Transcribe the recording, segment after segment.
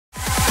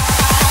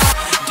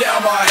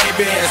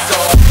been so.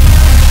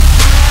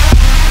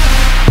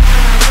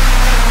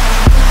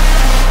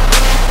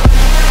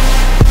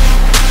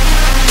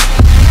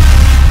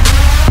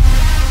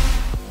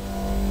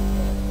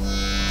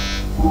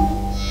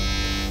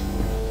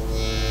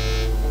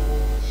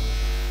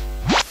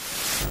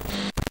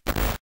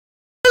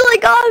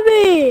 Got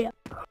me!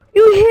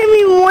 You hit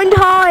me one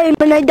time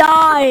and I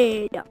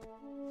died.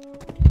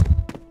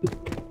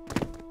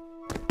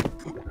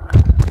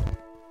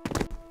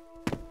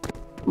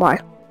 Why?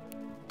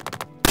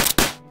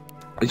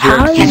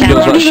 How is this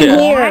road even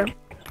here?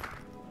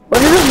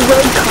 Where did this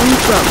road come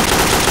from?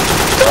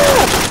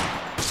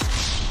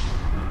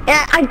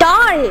 Yeah, I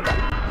died!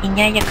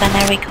 Ninja, you're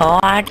gonna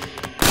record.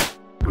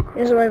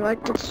 This is my mic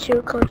that's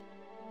too close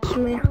to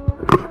me.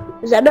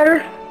 Is that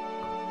better?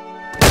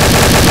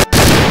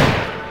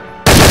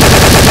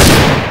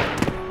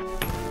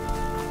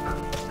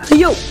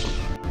 Yo!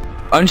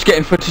 I'm just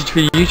getting footage for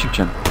your YouTube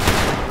channel.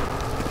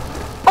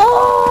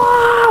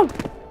 Oh!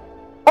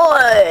 Oh!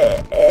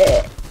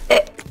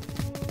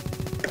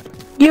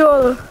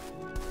 Yo!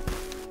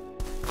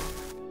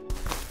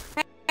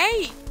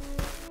 Hey!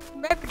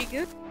 That's pretty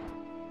good.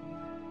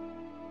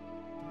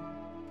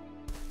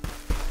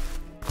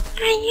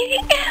 How you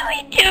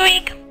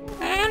doing?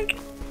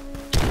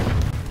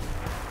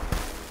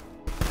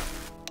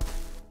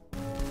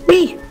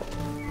 Me!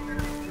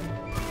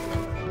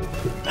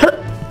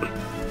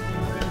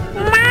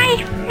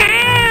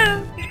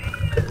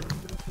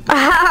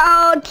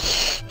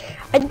 Ouch!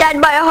 I died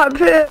by a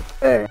harpoon!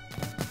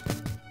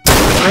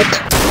 What?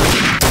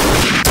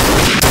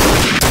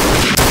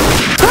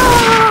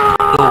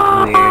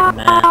 Oh, weird,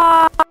 man.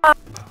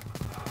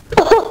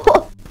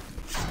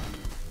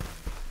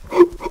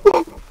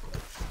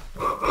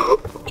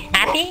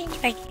 Happy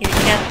for you,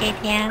 okay,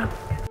 now?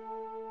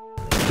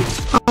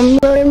 I'm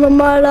running for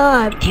my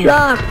life.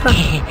 Look!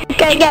 You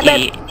can't get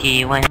me! Do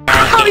you want to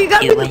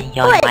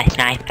join my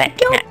sniper?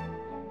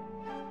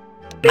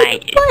 My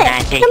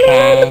sniper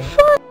can.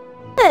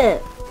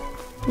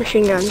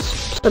 Machine guns.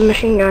 Some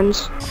machine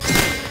guns.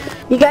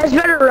 You guys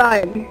better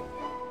run.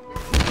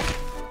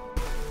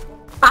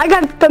 I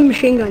got the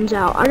machine guns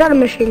out. I got a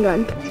machine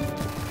gun.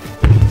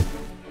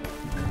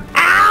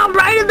 Ow!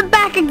 Right in the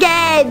back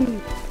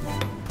again!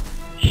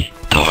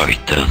 Start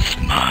the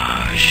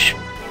smash.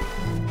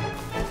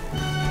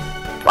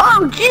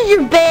 Oh, jeez,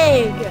 you're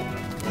big!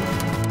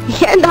 You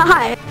can't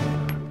die.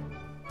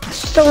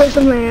 Still with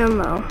some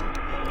ammo.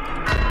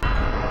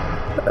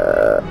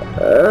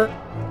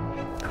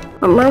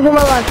 I'm running for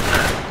my life.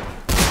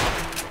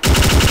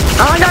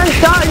 Oh, I got a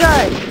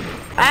shotgun!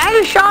 I have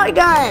a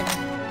shotgun!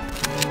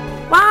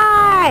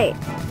 Why?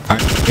 I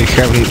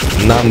have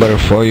number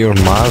for your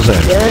mother.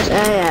 Yes,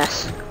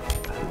 yes.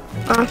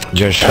 Just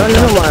that shut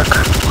doesn't up. work.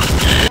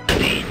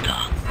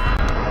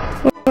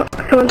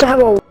 You want to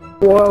have a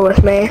war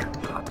with me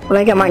when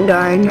I get my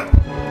gun?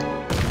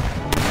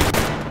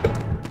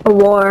 A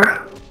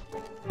war.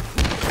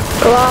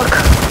 Look.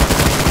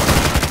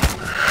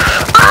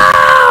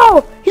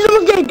 Oh! He's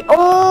almost dead.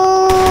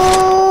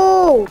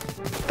 Oh!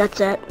 That's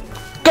it.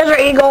 Desert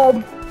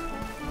Eagle.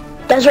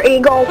 Desert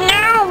Eagle.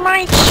 No,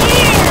 my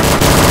shield!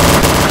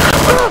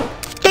 Oh,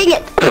 dang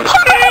it! He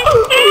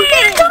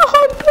got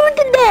harpooned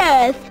to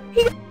death!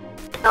 He got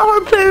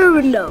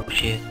harpooned!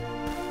 Shit.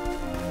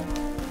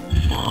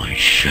 My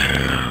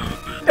shield.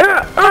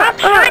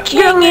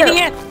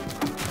 Idiot!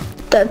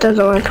 That's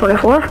only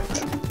 24.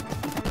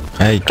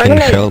 I can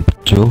help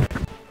too.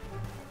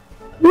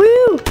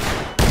 Woo!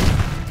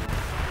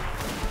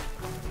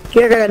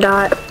 You're gonna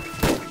die.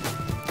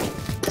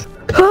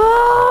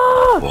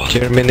 Ah!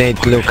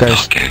 Terminate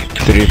Lucas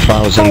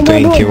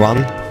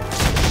 3021.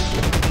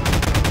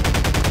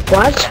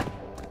 What?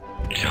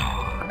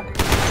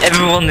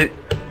 Everyone is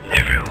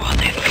going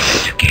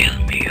to kill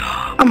me.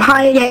 I'm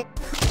hiding.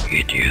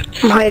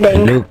 Idiots. I'm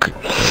hiding.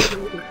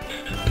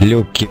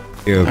 Look,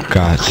 you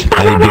got.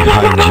 I'm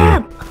behind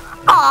you.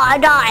 Oh, I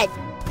died.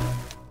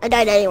 I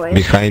died anyway.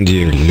 Behind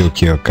you,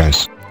 look, your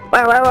guys.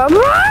 Where? I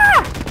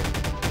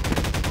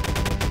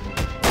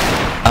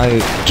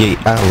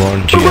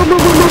warned you.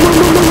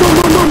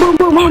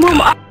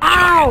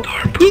 Ow!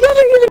 You guys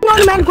are using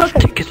automatic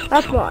weapons.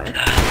 That's why.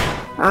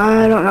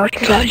 I don't know what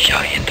you said.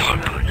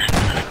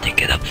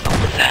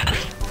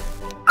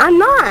 I'm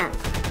not.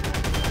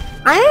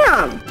 I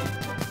am.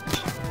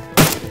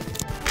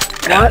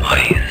 What?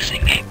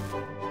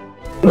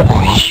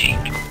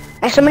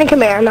 Hey, somebody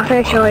come here. I'm not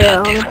gonna kill you.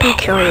 I'm not gonna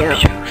kill you.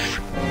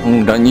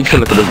 Don't you feel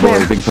like a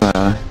boy, big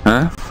fella,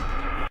 huh?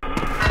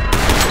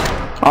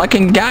 I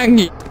can gang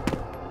you.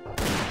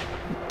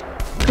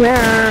 Come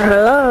here.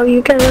 Hello,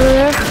 you guys over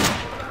there?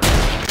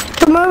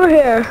 Come over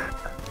here.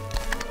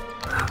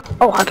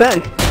 Oh,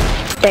 harpoon.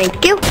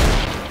 Thank you.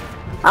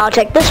 I'll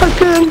take this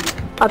harpoon.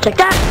 I'll take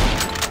that.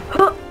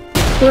 Huh.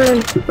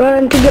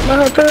 Run to get my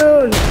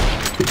harpoon.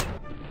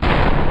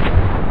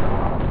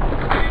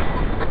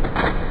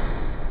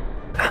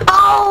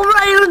 Oh,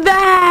 right in the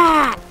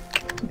back.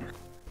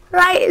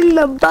 Right in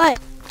the butt.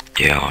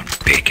 They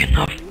aren't big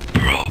enough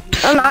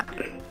props. I'm not.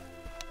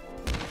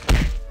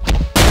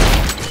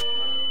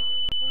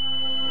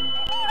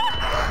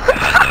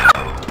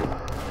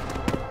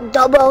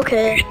 double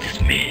kill.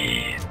 It's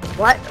me.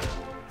 What?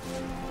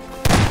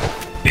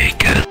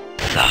 Because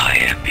I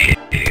am here.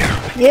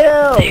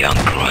 You. They are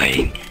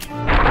crying.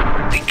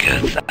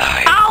 Because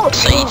I... Ouch!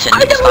 Satan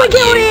I definitely is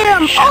killed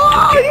him! Shut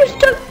Oh,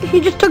 he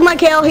just took my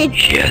kill. He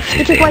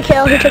took my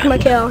kill. He took my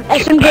kill. Get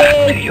back to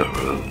SMG. your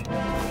room.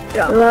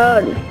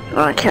 Reload.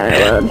 Oh, I can't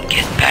reload.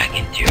 Get back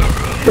into your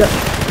room.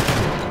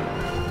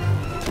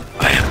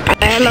 I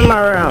am in my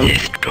room.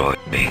 Destroying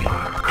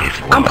this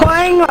world. I'm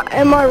playing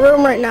in my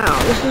room right now.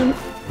 This is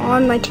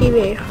on my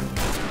TV.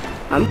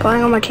 I'm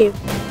playing on my TV.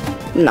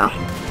 No.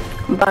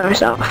 I'm by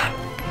myself.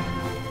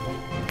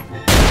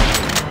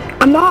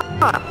 I'm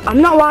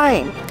not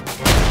lying.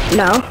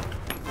 No.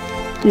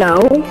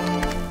 No.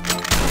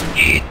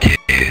 You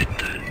did.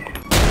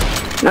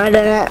 No, I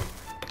didn't.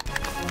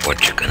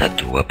 What you gonna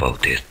do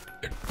about this,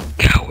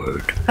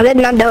 coward? I did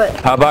not do it.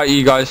 How about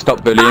you guys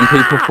stop bullying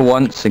people for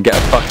once and get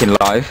a fucking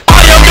life?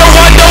 I am the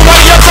one, the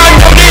way your time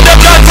don't need a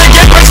gun to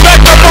get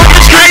respect up on the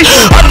street.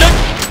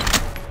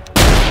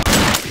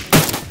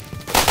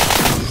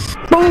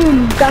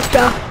 Boom,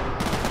 gotcha.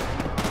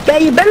 Yeah,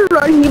 you better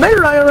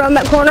run around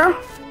that corner.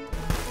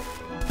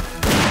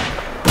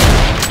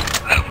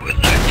 I would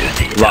like to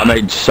see That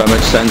made so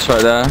much sense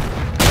right there.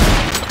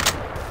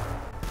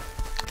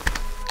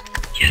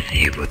 Yes,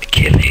 he would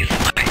kill his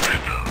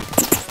microphone.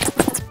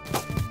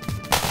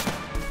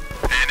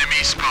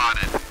 Enemy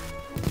spotted.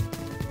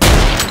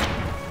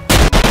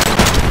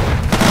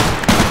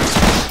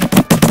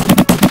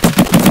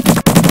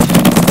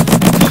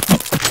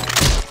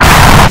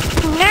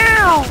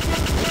 Now.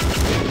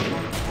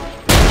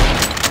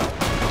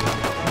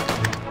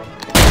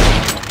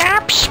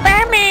 Stop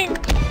spamming.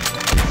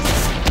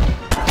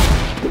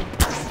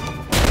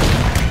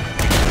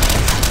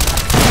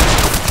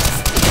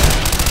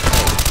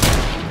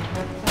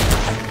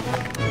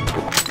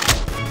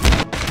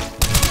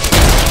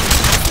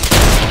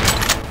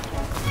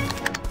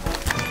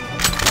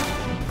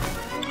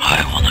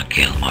 I wanna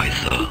kill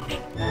myself.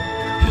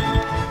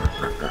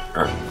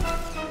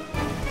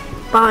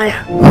 Bye.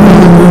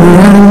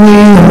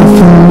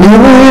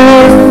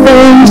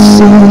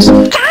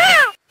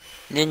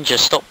 Ninja,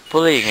 stop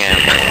bullying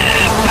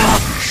him.